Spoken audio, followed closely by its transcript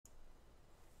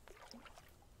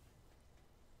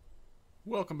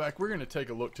Welcome back. We're going to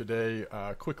take a look today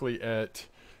quickly at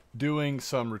doing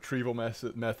some retrieval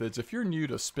methods. If you're new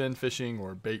to spin fishing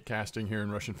or bait casting here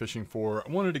in Russian Fishing 4,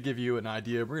 I wanted to give you an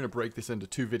idea. We're going to break this into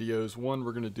two videos. One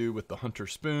we're going to do with the Hunter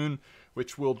spoon,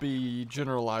 which will be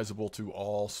generalizable to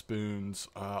all spoons,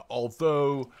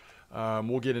 although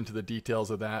we'll get into the details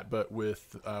of that. But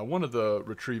with one of the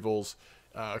retrievals,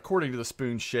 according to the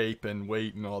spoon shape and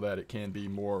weight and all that, it can be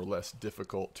more or less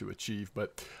difficult to achieve.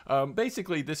 But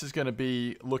basically, this is going to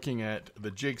be looking at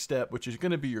the Jig-Step, which is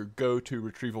going to be your go-to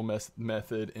retrieval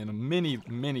method in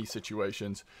many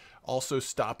situations. Also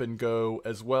stop and go,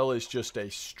 as well as just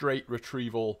a straight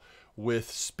retrieval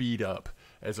with speed up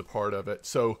as a part of it.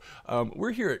 So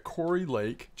we're here at Quarry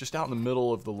Lake, just out in the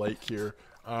middle of the lake here.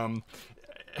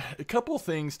 A couple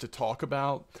things to talk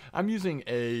about. I'm using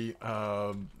a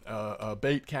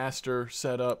bait caster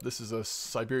setup. This is a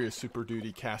Siberia Super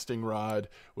Duty casting rod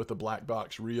with a black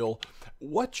box reel.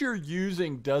 What you're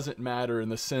using doesn't matter in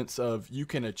the sense of you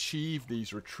can achieve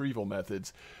these retrieval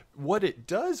methods. What it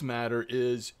does matter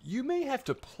is you may have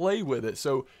to play with it.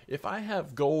 So if I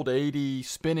have Gold 80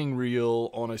 spinning reel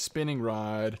on a spinning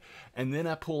rod, and then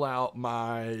I pull out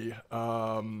my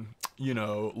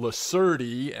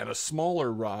Lacerti and a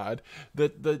smaller rod,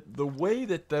 the way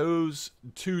that those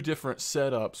two different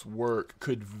setups work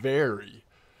could vary.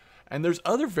 And there's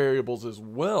other variables as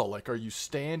well, like are you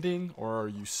standing or are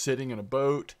you sitting in a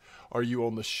boat? Are you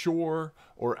on the shore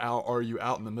or are you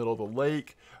out in the middle of the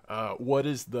lake? What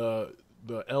is the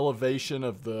elevation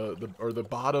of the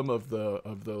bottom of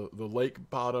the lake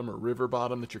bottom or river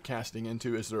bottom that you're casting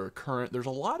into? Is there a current? There's a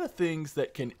lot of things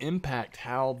that can impact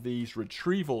how these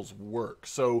retrievals work.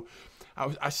 So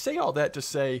I say all that to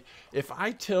say, if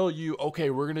I tell you, okay,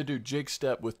 we're going to do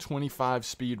Jig-Step with 25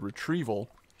 speed retrieval,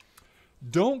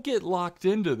 don't get locked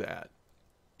into that.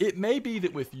 It may be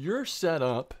that with your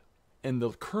setup and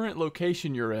the current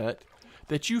location you're at,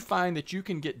 that you find that you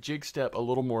can get Jig-Step a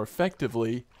little more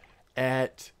effectively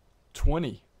at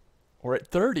 20 or at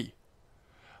 30.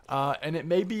 And it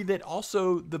may be that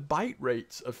also the bite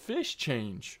rates of fish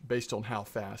change based on how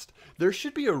fast. There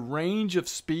should be a range of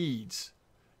speeds,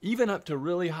 even up to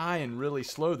really high and really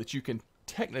slow, that you can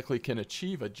technically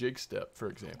achieve a Jig-Step, for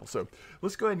example. So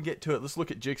let's go ahead and get to it. Let's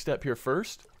look at Jig-Step here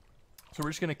first. So we're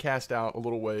just going to cast out a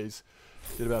little ways.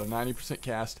 Did about a 90%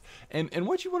 cast. And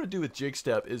what you want to do with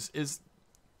Jig-Step is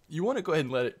you want to go ahead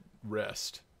and let it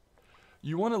rest.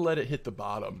 You want to let it hit the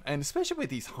bottom. And especially with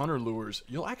these hunter lures,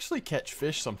 you'll actually catch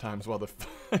fish sometimes while the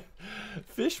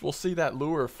fish will see that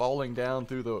lure falling down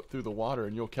through the water,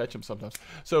 and you'll catch them sometimes.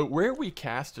 So where we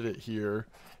casted it here,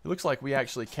 it looks like we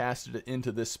actually casted it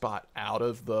into this spot out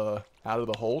of the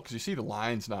hole, because you see the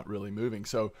line's not really moving.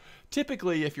 So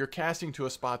typically, if you're casting to a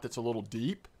spot that's a little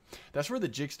deep, that's where the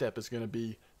Jig-Step is going to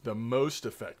be the most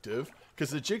effective, because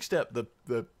the Jig-Step,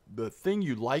 the thing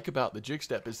you like about the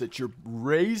Jig-Step is that you're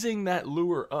raising that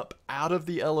lure up out of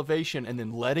the elevation and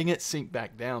then letting it sink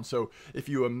back down. So if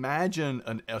you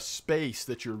imagine a space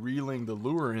that you're reeling the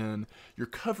lure in, you're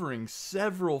covering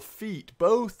several feet,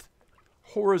 both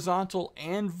horizontal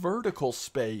and vertical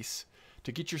space,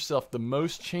 to get yourself the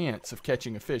most chance of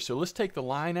catching a fish. So let's take the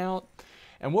line out.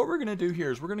 And what we're going to do here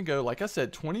is we're going to go, like I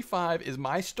said, 25 is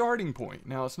my starting point.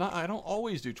 Now, it's not, I don't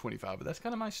always do 25, but that's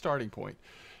kind of my starting point.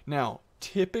 Now,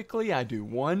 typically I do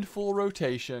one full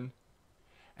rotation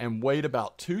and wait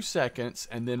about 2 seconds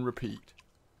and then repeat.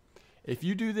 If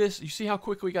you do this, you see how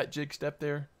quick we got Jig-Step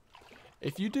there?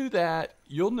 If you do that,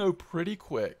 you'll know pretty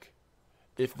quick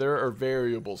if there are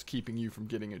variables keeping you from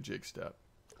getting a Jig-Step.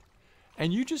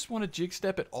 And you just want to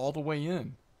Jig-Step it all the way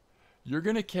in. You're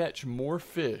going to catch more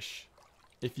fish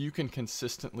if you can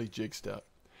consistently Jig-Step.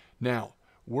 Now,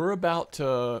 we're about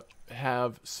to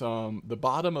have the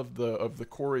bottom of the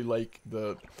Quarry Lake,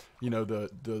 the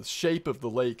shape of the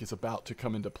lake is about to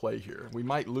come into play here. We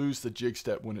might lose the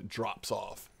Jig-Step when it drops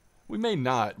off. We may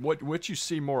not. What you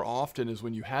see more often is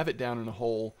when you have it down in a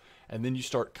hole and then you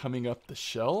start coming up the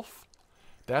shelf,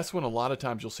 that's when a lot of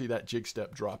times you'll see that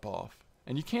Jig-Step drop off.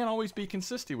 And you can't always be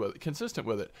consistent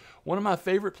with it. One of my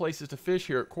favorite places to fish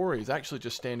here at Quarry is actually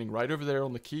just standing right over there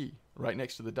on the quay, right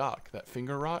next to the dock, that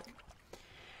finger rock.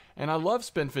 And I love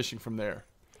spin fishing from there.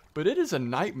 But it is a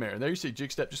nightmare. There you see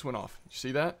Jig-Step just went off. You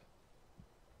see that?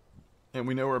 And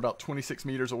we know we're about 26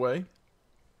 meters away.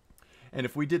 And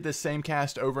if we did this same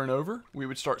cast over and over, we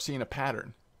would start seeing a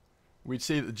pattern. We'd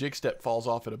see that the Jig-Step falls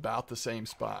off at about the same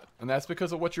spot. And that's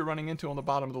because of what you're running into on the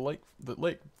bottom of the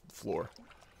lake floor.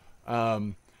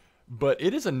 But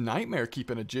it is a nightmare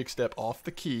keeping a Jig-Step off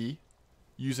the key.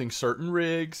 using certain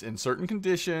rigs in certain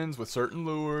conditions with certain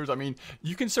lures. I mean,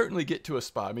 you can certainly get to a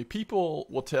spot. I mean, people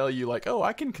will tell you like, oh,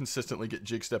 I can consistently get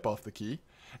jig step off the key.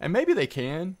 And maybe they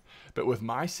can, but with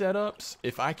my setups,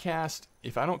 if I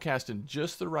don't cast in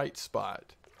just the right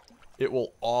spot, it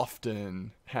will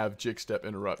often have jig step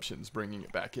interruptions bringing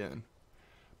it back in.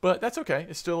 But that's okay.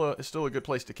 It's still a good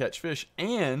place to catch fish,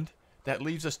 and that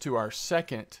leaves us to our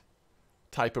second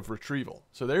type of retrieval.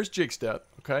 So there's jig step,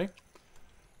 okay?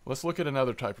 Let's look at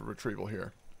another type of retrieval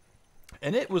here.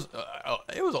 And it was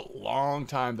a long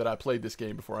time that I played this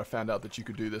game before I found out that you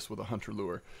could do this with a hunter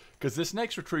lure. Because this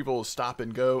next retrieval is stop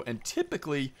and go, and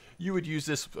typically you would use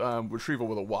this retrieval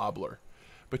with a wobbler.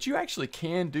 But you actually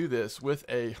can do this with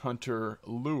a hunter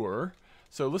lure.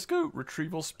 So let's go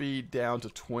retrieval speed down to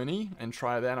 20 and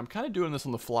try that. I'm kind of doing this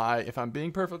on the fly. If I'm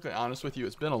being perfectly honest with you,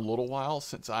 it's been a little while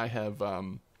since I have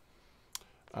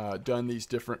done these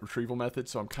different retrieval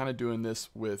methods. So I'm kind of doing this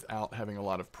without having a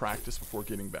lot of practice before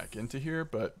getting back into here.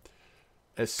 But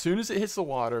as soon as it hits the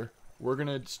water, we're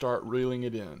going to start reeling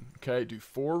it in. Okay, do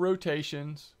 4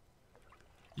 rotations.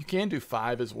 You can do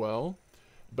 5 as well,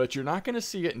 but you're not going to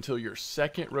see it until your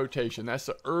second rotation. That's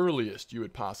the earliest you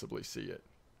would possibly see it.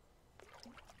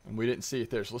 And we didn't see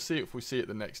it there, so let's see if we see it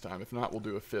the next time. If not, we'll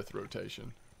do a 5th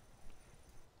rotation.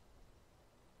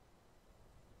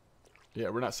 Yeah,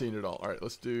 we're not seeing it at all. All right,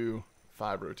 let's do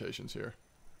 5 rotations here.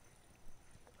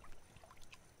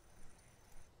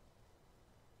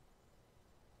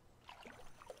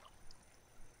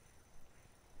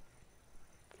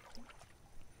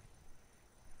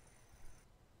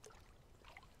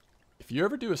 If you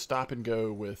ever do a stop and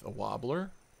go with a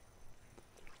wobbler,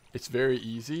 it's very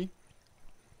easy.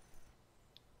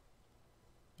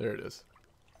 There it is.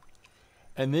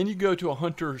 And then you go to a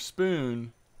hunter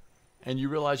spoon and you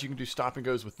realize you can do stop and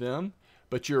goes with them,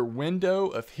 but your window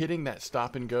of hitting that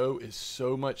stop and go is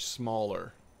so much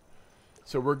smaller.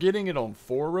 So we're getting it on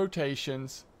 4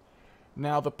 rotations.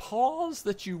 Now the pause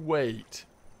that you wait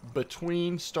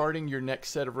between starting your next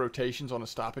set of rotations on a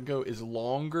stop and go is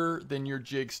longer than your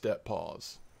jig step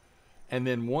pause. And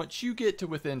then once you get to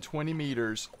within 20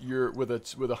 meters, you're with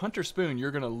a hunter spoon, you're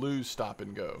going to lose stop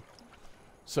and go.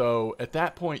 So at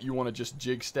that point, you want to just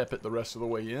jig step it the rest of the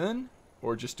way in,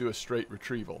 or just do a straight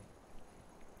retrieval.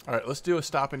 All right, let's do a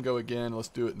stop and go again. Let's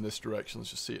do it in this direction. Let's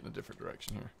just see it in a different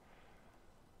direction here.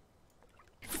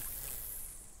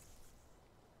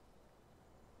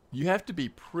 You have to be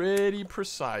pretty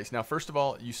precise. Now, first of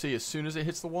all, you see as soon as it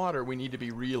hits the water, we need to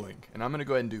be reeling. And I'm going to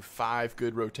go ahead and do 5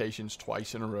 good rotations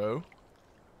twice in a row,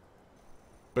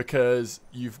 because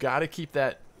you've got to keep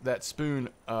that spoon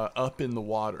up in the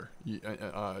water. You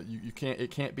can't.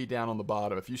 It can't be down on the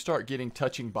bottom. If you start getting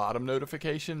touching bottom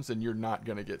notifications, then you're not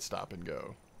going to get stop and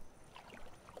go.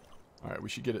 All right, we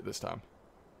should get it this time.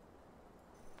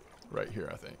 Right here,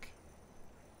 I think.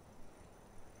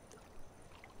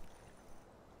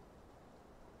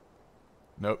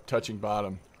 Nope, touching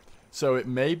bottom. So it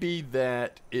may be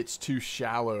that it's too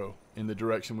shallow in the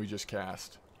direction we just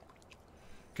cast.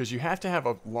 Because you have to have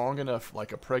a long enough,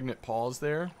 like a pregnant pause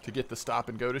there to get the stop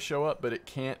and go to show up, but it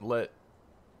can't let...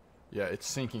 Yeah, it's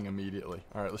sinking immediately.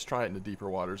 All right, let's try it in the deeper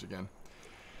waters again.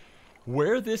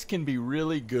 Where this can be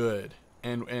really good,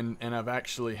 and I've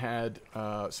actually had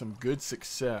some good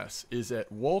success, is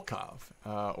at Volkov,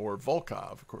 or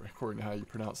Volkov, according to how you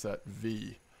pronounce that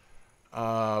V.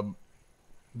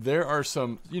 There are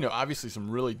some, obviously some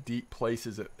really deep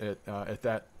places at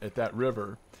that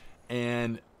river,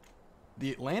 and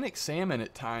the Atlantic salmon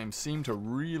at times seem to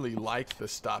really like the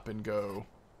stop and go,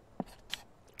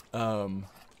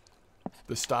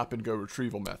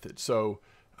 retrieval method. So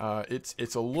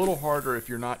it's a little harder if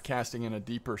you're not casting in a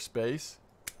deeper space,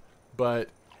 but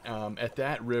at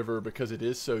that river, because it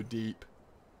is so deep,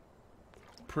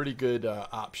 pretty good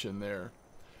option there.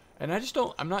 And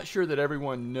I'm not sure that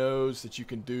everyone knows that you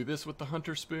can do this with the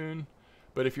hunter spoon,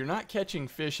 but if you're not catching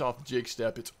fish off jig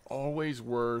step, it's always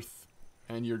worth,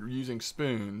 and you're using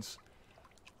spoons,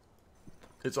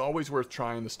 it's always worth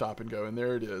trying the stop and go, and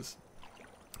there it is.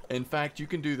 In fact, you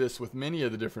can do this with many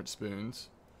of the different spoons.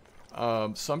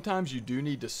 Sometimes you do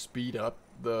need to speed up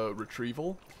the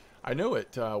retrieval. I know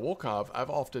at Volkov,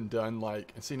 I've often done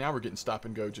and see, now we're getting stop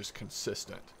and go just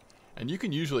consistent. And you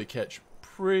can usually catch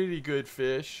pretty good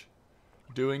fish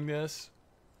doing this.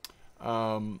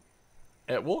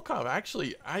 At Volkov,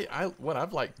 actually, what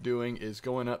I've liked doing is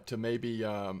going up to maybe,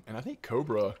 and I think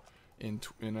Cobra in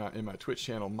my Twitch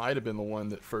channel might have been the one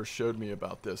that first showed me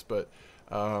about this, but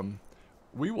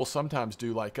we will sometimes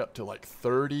do up to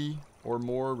 30 or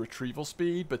more retrieval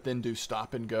speed, but then do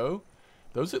stop and go,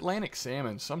 Those Atlantic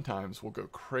salmon sometimes will go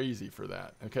crazy for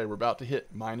that. Okay, we're about to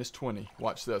hit -20.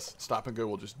 Watch this. Stop and go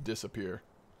will just disappear.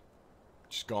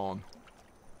 Just gone.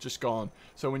 Just gone.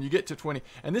 So when you get to 20,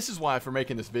 and this is why for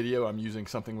making this video I'm using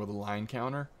something with a line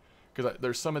counter, because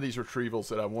there's some of these retrievals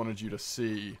that I wanted you to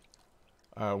see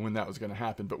when that was going to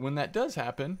happen. But when that does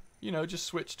happen, you know, just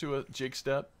switch to a jig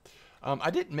step. I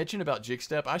didn't mention about jig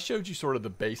step. I showed you sort of the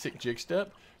basic jig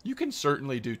step. You can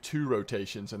certainly do 2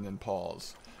 rotations and then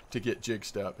pause to get jig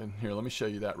step. And here, let me show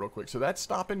you that real quick. So that's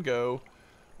stop and go.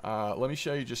 Let me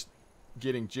show you just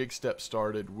getting jig step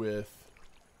started with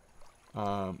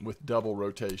double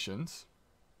rotations.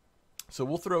 So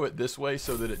we'll throw it this way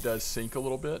so that it does sink a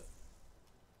little bit,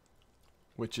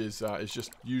 which is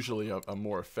just usually a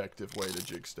more effective way to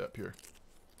jig step here.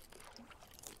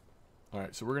 All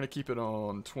right, so we're going to keep it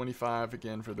on 25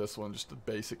 again for this one, just the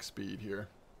basic speed here.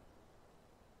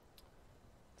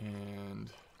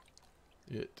 And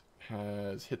it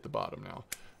has hit the bottom now,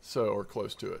 so, or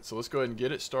close to it. So let's go ahead and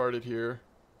get it started here.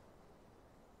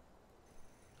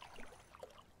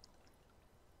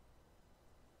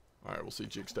 All right, we'll see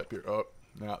jig step here. Oh,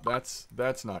 now that's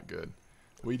not good.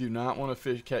 We do not want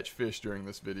to catch fish during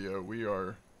this video. We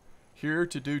are here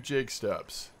to do jig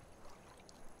steps.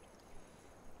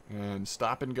 And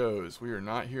stop and goes. We are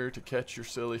not here to catch your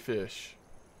silly fish.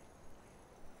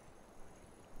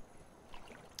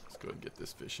 Let's go ahead and get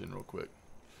this fish in real quick.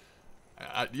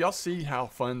 Y'all see how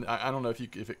fun, I don't know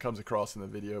if it comes across in the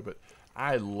video, but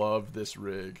I love this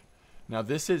rig. Now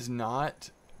this is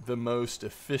not the most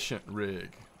efficient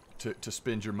rig to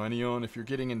spend your money on. If you're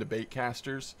getting into bait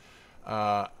casters,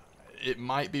 it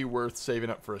might be worth saving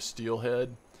up for a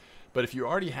steelhead. But if you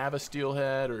already have a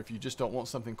steelhead, or if you just don't want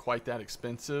something quite that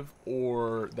expensive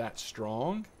or that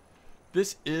strong,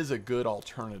 this is a good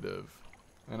alternative.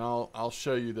 And I'll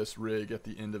show you this rig at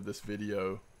the end of this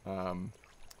video,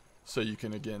 so you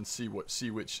can again see what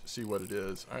it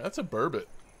is. All right, that's a burbot.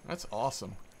 That's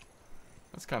awesome.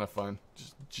 That's kind of fun.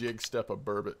 Just jig step a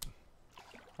burbot.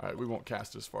 All right, we won't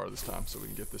cast as far this time, so we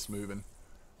can get this moving.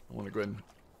 I want to go ahead and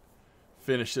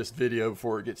finish this video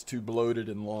before it gets too bloated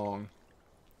and long.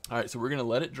 All right, so we're going to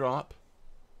let it drop.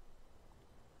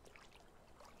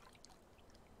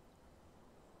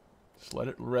 Just let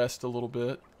it rest a little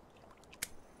bit.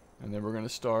 And then we're going to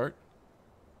start.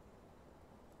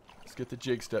 Let's get the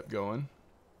jig step going.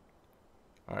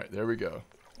 All right, there we go.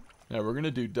 Now we're going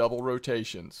to do double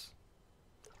rotations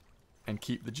and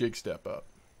keep the jig step up.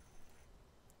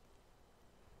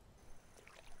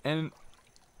 And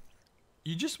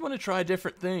you just want to try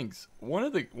different things. One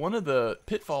of the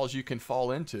pitfalls you can fall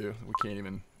into, we can't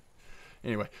even,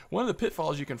 anyway, one of the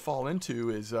pitfalls you can fall into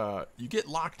is you get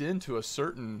locked into a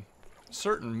certain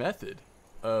method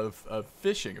of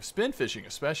fishing, of spin fishing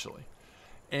especially.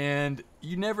 And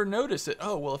you never notice it.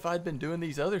 Oh, well, if I'd been doing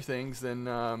these other things, then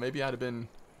maybe I'd have been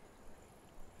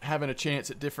having a chance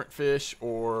at different fish,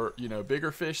 or, you know,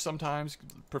 bigger fish sometimes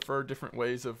prefer different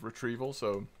ways of retrieval.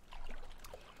 So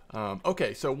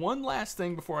okay, so one last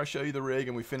thing before I show you the rig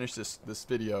and we finish this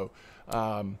video.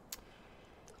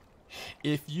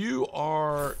 If you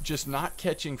are just not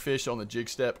catching fish on the jig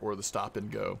step or the stop and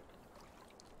go,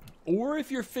 or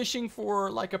if you're fishing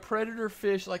for like a predator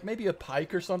fish, like maybe a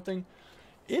pike or something,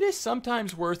 it is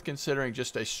sometimes worth considering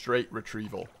just a straight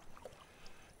retrieval.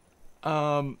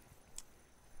 And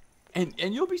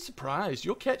you'll be surprised.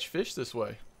 You'll catch fish this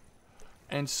way.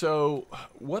 And so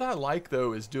what I like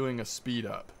though is doing a speed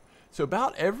up. So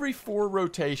about every 4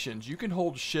 rotations, you can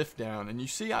hold shift down, and you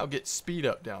see I'll get speed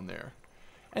up down there.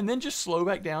 And then just slow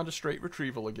back down to straight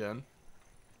retrieval again.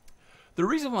 The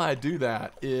reason why I do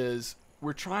that is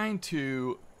we're trying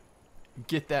to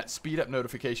get that speed up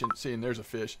notification. See, and there's a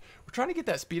fish. We're trying to get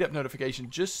that speed up notification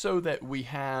just so that we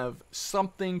have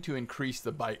something to increase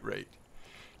the bite rate.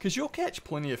 Because you'll catch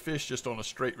plenty of fish just on a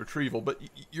straight retrieval, but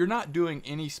you're not doing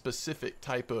any specific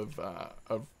type of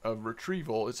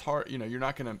retrieval. It's hard, you know, you're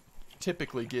not going to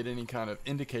typically get any kind of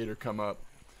indicator come up.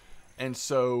 And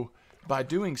so by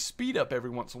doing speed up every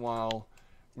once in a while,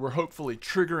 we're hopefully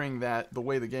triggering that, the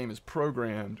way the game is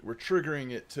programmed, we're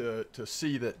triggering it to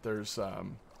see that there's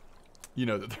you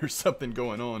know, that there's something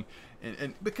going on.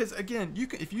 And because again, you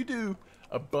can, if you do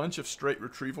a bunch of straight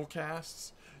retrieval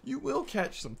casts, you will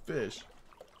catch some fish.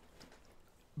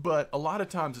 But a lot of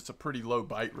times it's a pretty low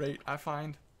bite rate, I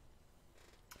find.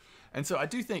 And so I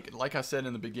do think, like I said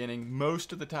in the beginning,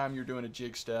 most of the time you're doing a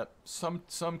jig step. Some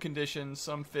conditions,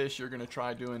 some fish you're going to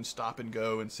try doing stop and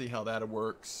go and see how that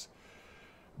works.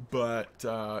 But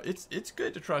it's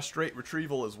good to try straight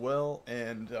retrieval as well,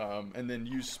 and then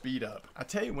use speed up. I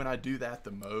tell you when I do that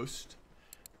the most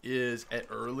is at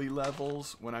early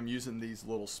levels when I'm using these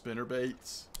little spinner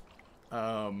baits.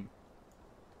 Because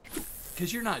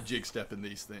you're not jig stepping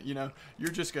these things, you know, you're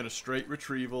just going to straight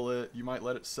retrieval it. You might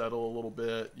let it settle a little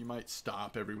bit. You might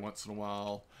stop every once in a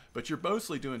while, but you're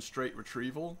mostly doing straight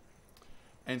retrieval.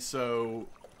 And so,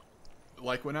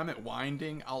 like when I'm at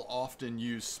winding, I'll often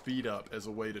use speed up as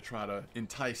a way to try to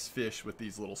entice fish with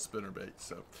these little spinner baits.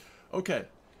 So, okay,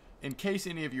 in case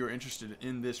any of you are interested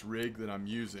in this rig that I'm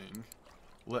using,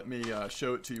 let me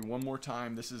show it to you one more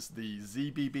time. This is the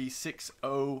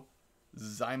ZBB60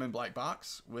 Zyman Black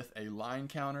Box with a line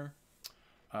counter.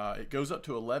 It goes up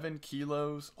to 11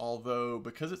 kilos, although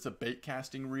because it's a bait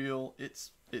casting reel,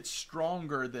 it's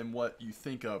stronger than what you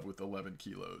think of with 11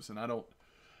 kilos. And I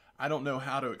don't know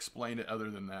how to explain it other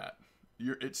than that.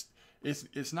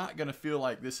 It's not going to feel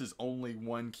like this is only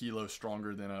 1 kilo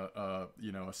stronger than a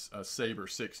Sabre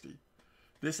 60.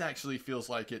 This actually feels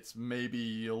like it's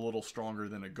maybe a little stronger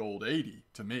than a Gold 80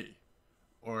 to me,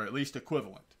 or at least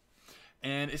equivalent.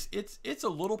 And it's a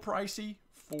little pricey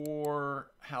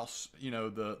for how, you know,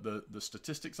 the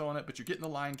statistics on it, but you're getting the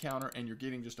line counter and you're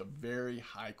getting just a very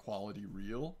high quality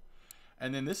reel.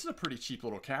 And then this is a pretty cheap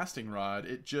little casting rod.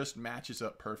 It just matches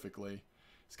up perfectly.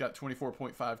 It's got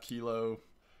 24.5 kilo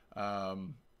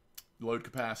load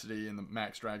capacity, and the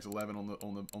max drag's 11 on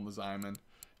the Zyman.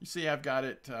 You see, I've got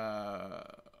it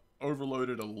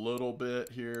overloaded a little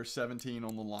bit here, 17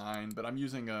 on the line, but I'm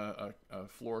using a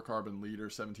fluorocarbon leader,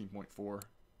 17.4,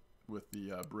 with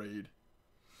the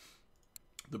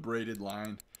braided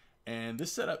line. And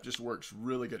this setup just works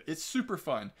really good. It's super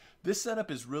fun. This setup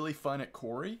is really fun at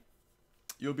Corey.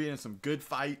 You'll be in some good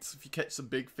fights. If you catch some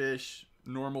big fish,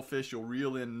 normal fish, you'll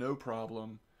reel in no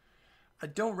problem. I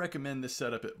don't recommend this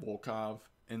setup at Volkov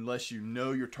unless you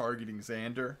know you're targeting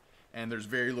Zander, and there's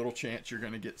very little chance you're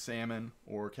going to get salmon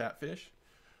or catfish.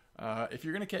 If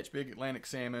you're going to catch big Atlantic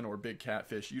salmon or big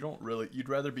catfish, you'd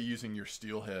rather be using your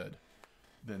steelhead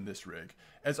than this rig.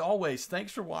 As always,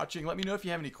 thanks for watching. Let me know if you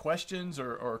have any questions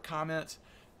or comments.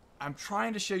 I'm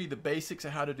trying to show you the basics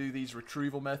of how to do these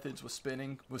retrieval methods with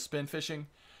spin fishing,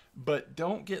 but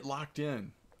don't get locked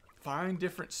in. Find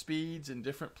different speeds in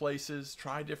different places.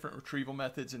 Try different retrieval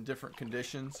methods in different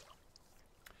conditions.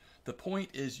 The point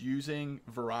is using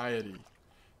variety.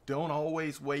 Don't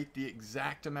always wait the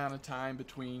exact amount of time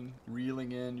between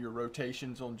reeling in your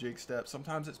rotations on Jig-Step.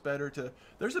 Sometimes it's better to,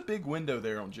 there's a big window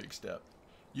there on Jig-Step.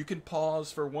 You can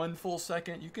pause for 1 full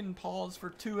second. You can pause for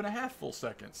 2.5 full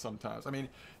seconds sometimes. I mean,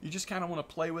 you just kind of want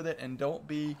to play with it, and don't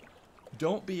be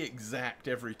exact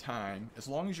every time. As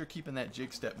long as you're keeping that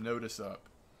Jig-Step notice up,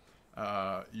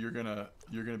 you're gonna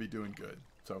be doing good.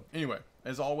 So anyway,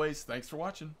 as always, thanks for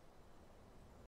watching.